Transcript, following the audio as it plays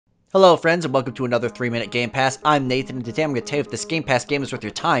Hello friends and welcome to another 3-minute Game Pass. I'm Nathan and today I'm going to tell you if this Game Pass game is worth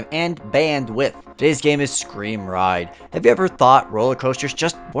your time and bandwidth. Today's game is Screamride. Have you ever thought roller coasters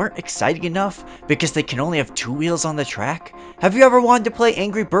just weren't exciting enough because they can only have 2 wheels on the track? Have you ever wanted to play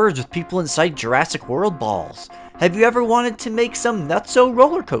Angry Birds with people inside Jurassic World balls? Have you ever wanted to make some nutso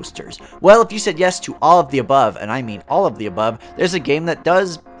roller coasters? Well, if you said yes to all of the above, and I mean all of the above, there's a game that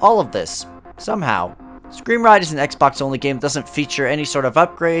does all of this. Somehow. Screamride is an Xbox-only game that doesn't feature any sort of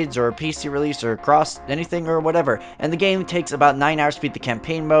upgrades or PC release or cross anything or whatever, and the game takes about 9 hours to beat the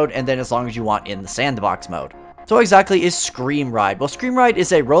campaign mode, and then as long as you want in the sandbox mode. So what exactly is Screamride? Well, Screamride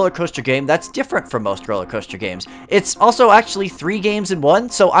is a roller coaster game that's different from most roller coaster games. It's also actually 3 games in one,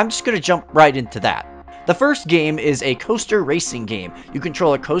 so I'm just going to jump right into that. The first game is a coaster racing game. You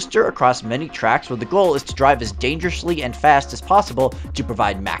control a coaster across many tracks where the goal is to drive as dangerously and fast as possible to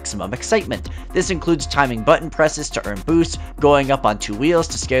provide maximum excitement. This includes timing button presses to earn boosts, going up on 2 wheels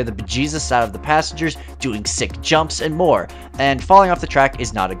to scare the bejesus out of the passengers, doing sick jumps, and more. And falling off the track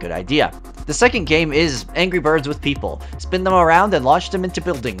is not a good idea. The second game is Angry Birds with people. Spin them around and launch them into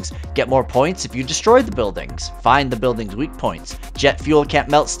buildings. Get more points if you destroy the buildings. Find the building's weak points. Jet fuel can't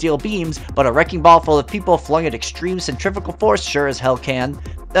melt steel beams, but a wrecking ball full of people flung at extreme centrifugal force sure as hell can.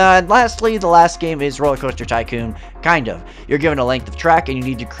 And lastly, the last game is Roller Coaster Tycoon. Kind of. You're given a length of track and you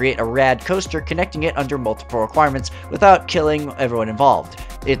need to create a rad coaster connecting it under multiple requirements without killing everyone involved.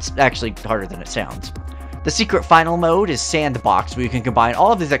 It's actually harder than it sounds. The secret final mode is Sandbox, where you can combine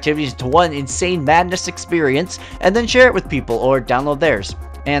all of these activities into one insane madness experience, and then share it with people, or download theirs.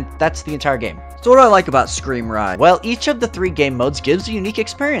 And that's the entire game. So what do I like about Screamride? Well, each of the 3 game modes gives a unique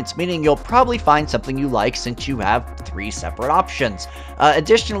experience, meaning you'll probably find something you like since you have 3 separate options.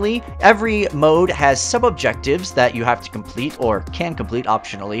 Additionally, every mode has sub-objectives that you have to complete, or can complete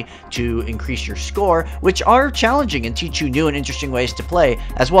optionally, to increase your score, which are challenging and teach you new and interesting ways to play,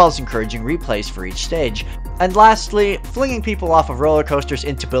 as well as encouraging replays for each stage. And lastly, flinging people off of roller coasters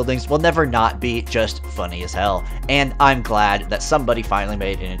into buildings will never not be just funny as hell. And I'm glad that somebody finally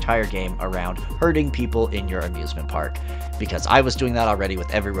made an entire game around hurting people in your amusement park, because I was doing that already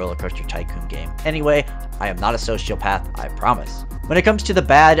with every Roller Coaster Tycoon game. Anyway, I am not a sociopath, I promise. When it comes to the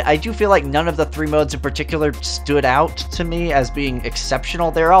bad, I do feel like none of the 3 modes in particular stood out to me as being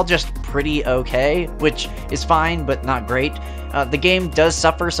exceptional. They're all just pretty okay, which is fine, but not great. The game does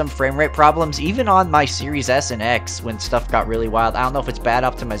suffer some frame rate problems, even on my Series S and X when stuff got really wild. I don't know if it's bad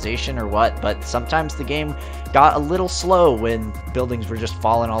optimization or what, but sometimes the game got a little slow when buildings were just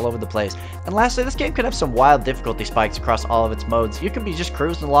falling all over the place. And lastly, this game can have some wild difficulty spikes across all of its modes. You can be just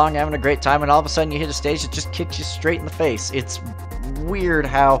cruising along, having a great time, and all of a sudden you hit a stage that just kicks you straight in the face. It's weird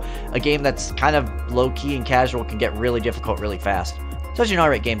how a game that's kind of low-key and casual can get really difficult really fast. So as you know, I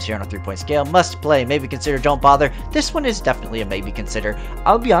rate games here on a 3-point scale. Must play, maybe consider, don't bother. This one is definitely a maybe consider.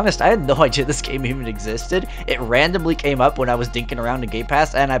 I'll be honest, I had no idea this game even existed. It randomly came up when I was dinking around in Game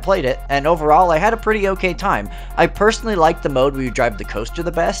Pass, and I played it, and overall, I had a pretty okay time. I personally liked the mode where you drive the coaster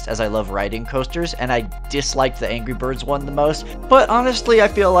the best, as I love riding coasters, and I disliked the Angry Birds one the most. But honestly, I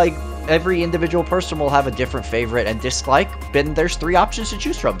feel like every individual person will have a different favorite and dislike, and there's 3 options to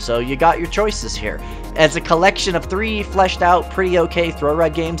choose from, so you got your choices here. As a collection of 3 fleshed out, pretty okay throw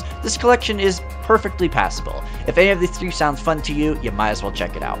ride games, this collection is perfectly passable. If any of these 3 sounds fun to you, you might as well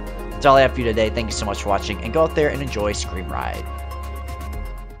check it out. That's all I have for you today. Thank you so much for watching, and go out there and enjoy Screamride.